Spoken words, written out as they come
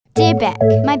Dear Beck,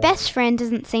 my best friend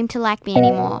doesn't seem to like me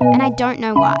anymore, and I don't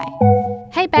know why.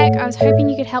 Hey Beck, I was hoping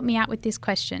you could help me out with this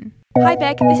question. Hi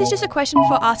Beck, this is just a question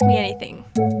for Ask Me Anything.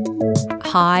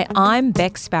 Hi, I'm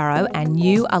Beck Sparrow and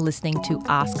you are listening to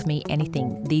Ask Me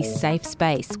Anything, the safe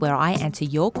space where I answer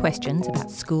your questions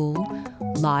about school,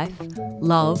 life,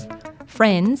 love,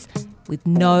 friends, with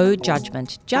no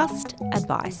judgment, just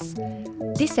advice.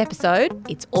 This episode,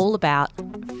 it's all about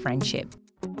friendship.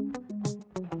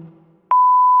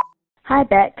 Hi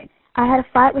Beck, I had a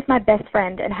fight with my best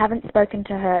friend and haven't spoken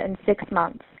to her in 6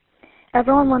 months.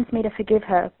 Everyone wants me to forgive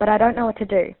her, but I don't know what to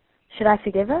do. Should I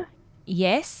forgive her?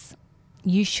 Yes,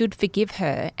 you should forgive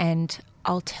her, and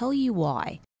I'll tell you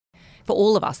why. For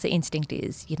all of us, the instinct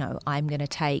is, I'm going to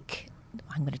take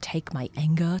my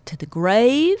anger to the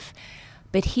grave.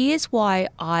 But here's why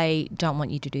I don't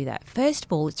want you to do that. First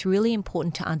of all, it's really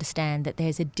important to understand that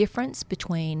there's a difference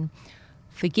between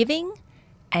forgiving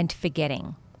and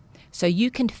forgetting. So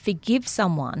you can forgive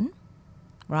someone,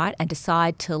 right, and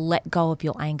decide to let go of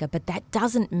your anger, but that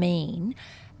doesn't mean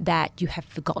that you have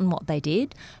forgotten what they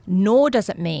did, nor does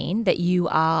it mean that you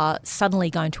are suddenly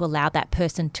going to allow that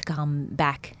person to come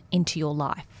back into your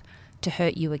life to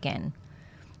hurt you again.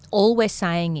 All we're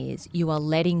saying is you are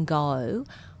letting go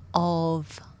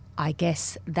of,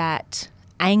 that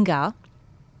anger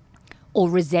or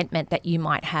resentment that you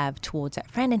might have towards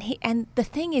that friend. And the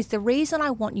thing is, the reason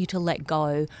I want you to let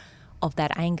go of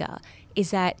that anger is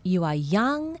that you are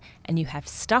young and you have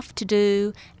stuff to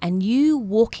do, and you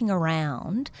walking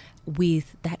around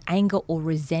with that anger or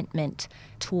resentment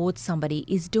towards somebody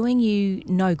is doing you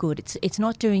no good. It's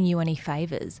not doing you any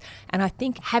favours. And I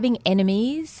think having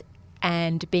enemies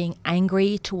and being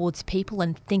angry towards people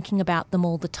and thinking about them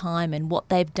all the time and what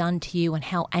they've done to you and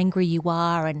how angry you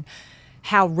are and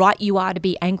how right you are to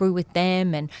be angry with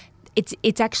them, and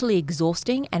it's actually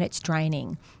exhausting and it's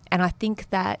draining. And I think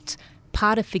that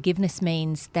part of forgiveness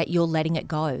means that you're letting it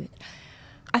go.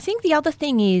 I think the other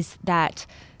thing is that,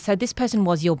 so this person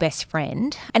was your best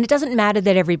friend, and it doesn't matter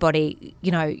that everybody,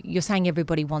 you're saying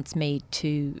everybody wants me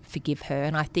to forgive her,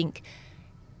 and I think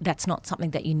that's not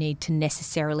something that you need to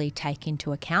necessarily take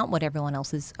into account what everyone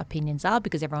else's opinions are,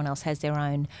 because everyone else has their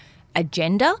own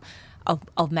agenda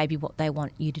of maybe what they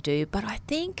want you to do. But I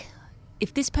think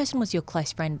if this person was your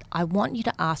close friend, I want you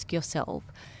to ask yourself,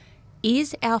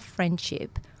 is our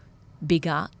friendship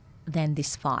bigger than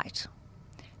this fight?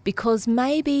 Because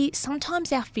maybe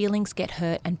sometimes our feelings get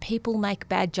hurt and people make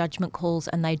bad judgment calls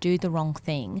and they do the wrong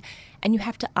thing. And you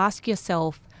have to ask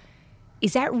yourself,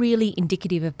 is that really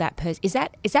indicative of that person? Is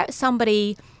that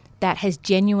somebody that has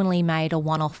genuinely made a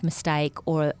one-off mistake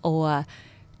or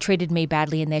treated me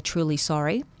badly and they're truly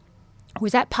sorry? Or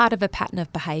is that part of a pattern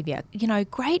of behaviour?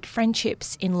 Great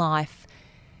friendships in life,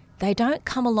 they don't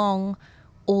come along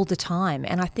all the time.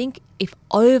 And I think if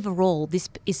overall this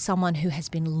is someone who has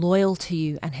been loyal to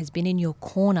you and has been in your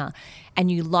corner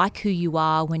and you like who you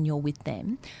are when you're with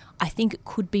them, I think it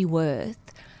could be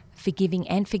worth forgiving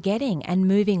and forgetting and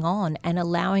moving on and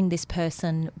allowing this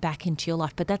person back into your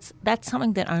life. But that's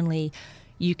something that only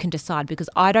you can decide, because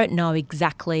I don't know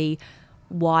exactly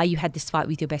why you had this fight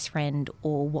with your best friend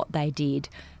or what they did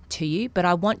to you. But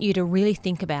I want you to really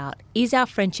think about, is our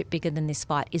friendship bigger than this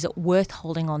fight? Is it worth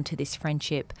holding on to this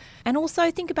friendship? And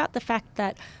also think about the fact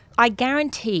that I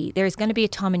guarantee there is going to be a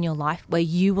time in your life where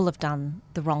you will have done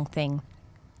the wrong thing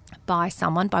by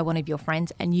one of your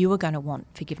friends, and you are going to want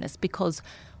forgiveness, because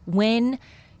when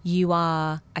you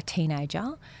are a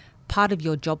teenager, part of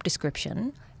your job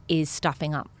description is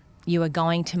stuffing up. You are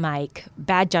going to make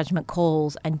bad judgment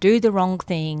calls and do the wrong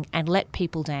thing and let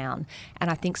people down.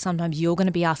 And I think sometimes you're going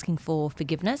to be asking for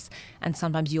forgiveness, and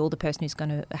sometimes you're the person who's going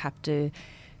to have to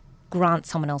grant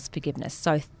someone else forgiveness.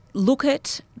 So look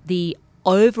at the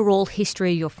overall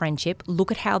history of your friendship,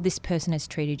 look at how this person has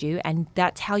treated you, and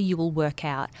that's how you will work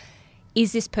out,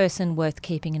 is this person worth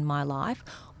keeping in my life?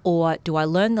 Or do I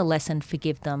learn the lesson,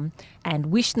 forgive them,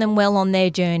 and wish them well on their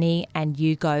journey, and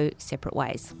you go separate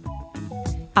ways?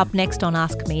 Up next on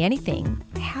Ask Me Anything,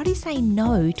 how do you say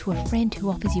no to a friend who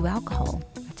offers you alcohol?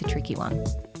 That's a tricky one.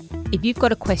 If you've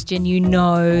got a question, you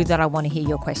know that I want to hear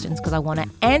your questions because I want to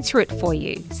answer it for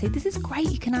you. See, this is great.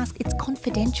 You can ask. It's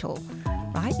confidential,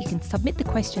 right? You can submit the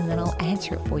question, then I'll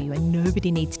answer it for you, and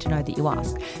nobody needs to know that you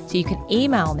asked. So you can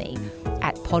email me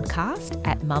at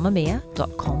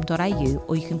podcast@mamamia.com.au,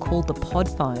 or you can call the pod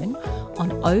phone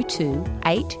on 02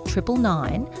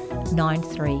 8999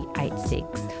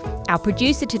 9386. Our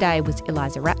producer today was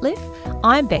Eliza Ratliff.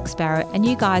 I'm Beck Sparrow, and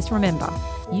you guys remember,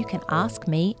 you can ask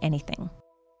me anything.